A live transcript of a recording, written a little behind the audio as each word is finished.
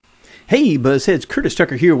Hey, Buzzheads, Curtis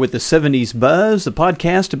Tucker here with the 70s Buzz, the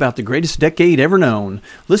podcast about the greatest decade ever known.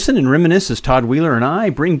 Listen and reminisce as Todd Wheeler and I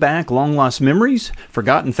bring back long-lost memories,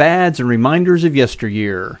 forgotten fads, and reminders of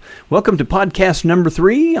yesteryear. Welcome to podcast number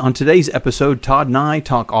 3. On today's episode, Todd and I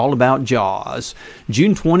talk all about Jaws.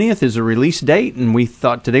 June 20th is a release date, and we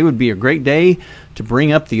thought today would be a great day to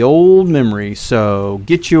bring up the old memories. So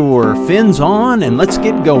get your fins on and let's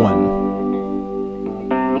get going.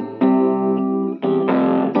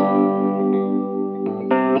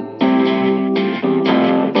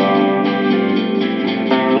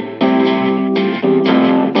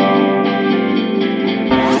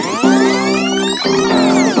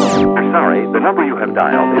 The number you have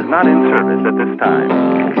dialed is not in service at this time.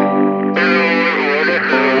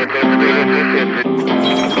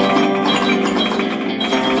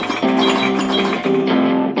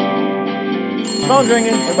 Phone's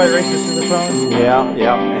ringing. Everybody races to the phone.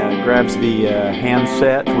 Yeah. And it grabs the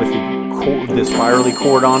handset with the spirally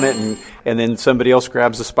cord on it, and then somebody else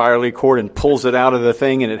grabs the spirally cord and pulls it out of the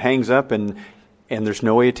thing, and it hangs up, and there's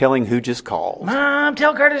no way of telling who just called. Mom,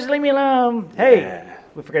 tell Curtis to leave me alone. Hey.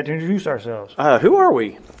 We forgot to introduce ourselves. Who are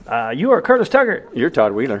we? You are Curtis Tucker. You're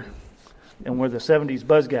Todd Wheeler. And we're the 70s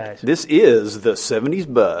Buzz guys. This is the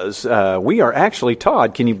 70s Buzz. We are actually,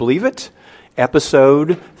 Todd, can you believe it?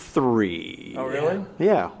 Episode 3. Oh, really?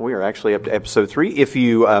 Yeah, we are actually up to episode 3. If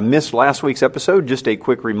you missed last week's episode, just a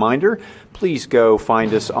quick reminder, please go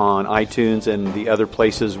find us on iTunes and the other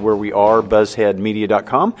places where we are,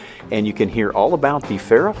 buzzheadmedia.com, and you can hear all about the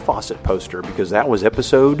Farrah Fawcett poster, because that was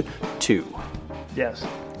episode 2. Yes.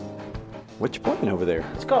 What you pointing over there?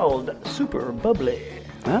 It's called Super Bubbly.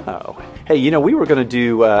 Oh. Hey, we were going to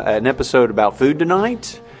do an episode about food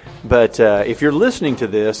tonight, but if you're listening to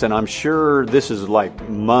this, and I'm sure this is like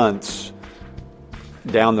months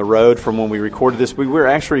down the road from when we recorded this, we were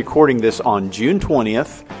actually recording this on June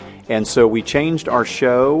 20th, and so we changed our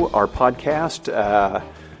show, our podcast,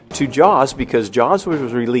 to Jaws, because Jaws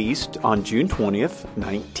was released on June 20th,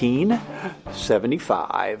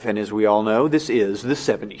 1975. And as we all know, this is the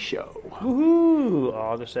 70s show. Woohoo!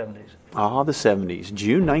 Oh, the 70s. The 70s.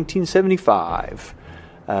 June 1975.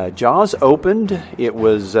 Jaws opened. It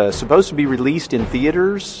was supposed to be released in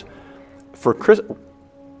theaters for Christmas.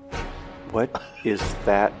 What is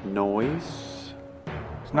that noise?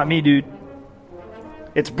 It's not me, dude.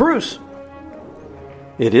 It's Bruce.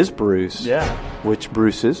 It is Bruce. Yeah. Which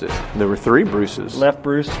Bruce is it? There were 3 Bruces. Left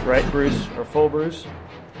Bruce, right Bruce, or full Bruce.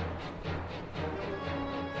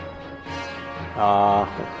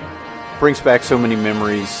 Brings back so many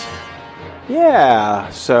memories. Yeah,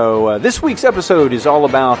 so this week's episode is all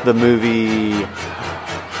about the movie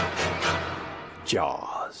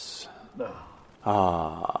Jaws.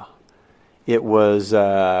 It was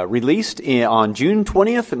released on June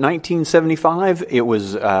 20th, 1975. It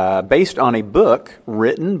was based on a book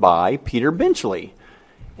written by Peter Benchley.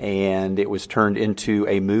 And it was turned into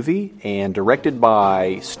a movie and directed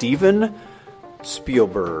by Steven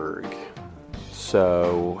Spielberg.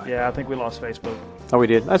 So... Yeah, I think we lost Facebook. Oh, we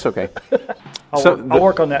did? That's okay. I'll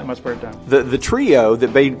work on that in my spare time. The trio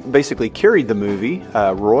that basically carried the movie,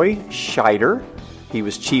 Roy Scheider, he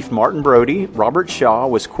was Chief Martin Brody, Robert Shaw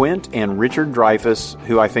was Quint, and Richard Dreyfuss,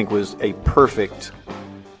 who I think was a perfect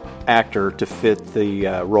actor to fit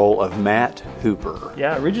the role of Matt Hooper.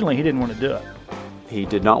 Yeah, originally he didn't want to do it. He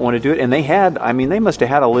did not want to do it, and they must have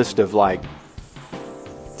had a list of like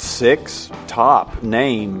 6 top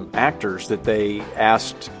name actors that they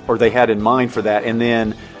asked, or they had in mind for that, and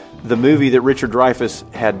then the movie that Richard Dreyfuss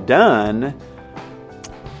had done,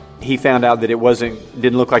 he found out that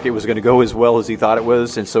didn't look like it was going to go as well as he thought it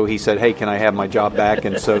was, and so he said, "Hey, can I have my job back?"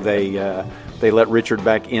 And so they let Richard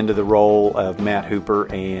back into the role of Matt Hooper,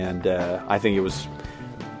 and I think it was,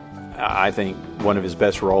 one of his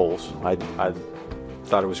best roles. I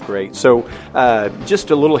thought it was great. So,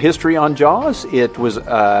 just a little history on Jaws. It was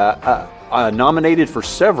nominated for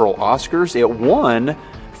several Oscars. It won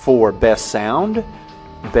for Best Sound,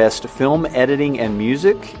 Best Film Editing and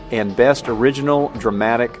Music, and Best Original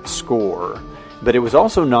Dramatic Score. But it was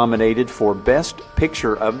also nominated for Best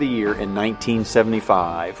Picture of the Year in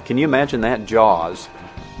 1975. Can you imagine that? Jaws,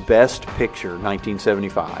 Best Picture,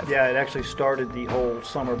 1975. Yeah, it actually started the whole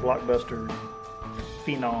summer blockbuster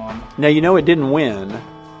phenom. Now, it didn't win.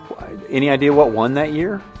 Any idea what won that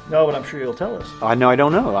year? No, but I'm sure you'll tell us. I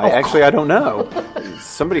don't know. I don't know.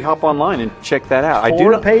 Somebody hop online and check that out.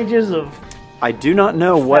 4 pages of I do not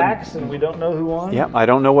know facts, and we don't know who won. Yeah, I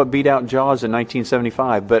don't know what beat out Jaws in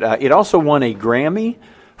 1975, but it also won a Grammy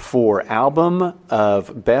for Album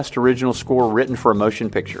of Best Original Score Written for a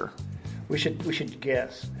Motion Picture. We should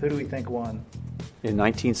guess. Who do we think won? In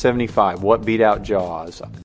 1975, what beat out Jaws?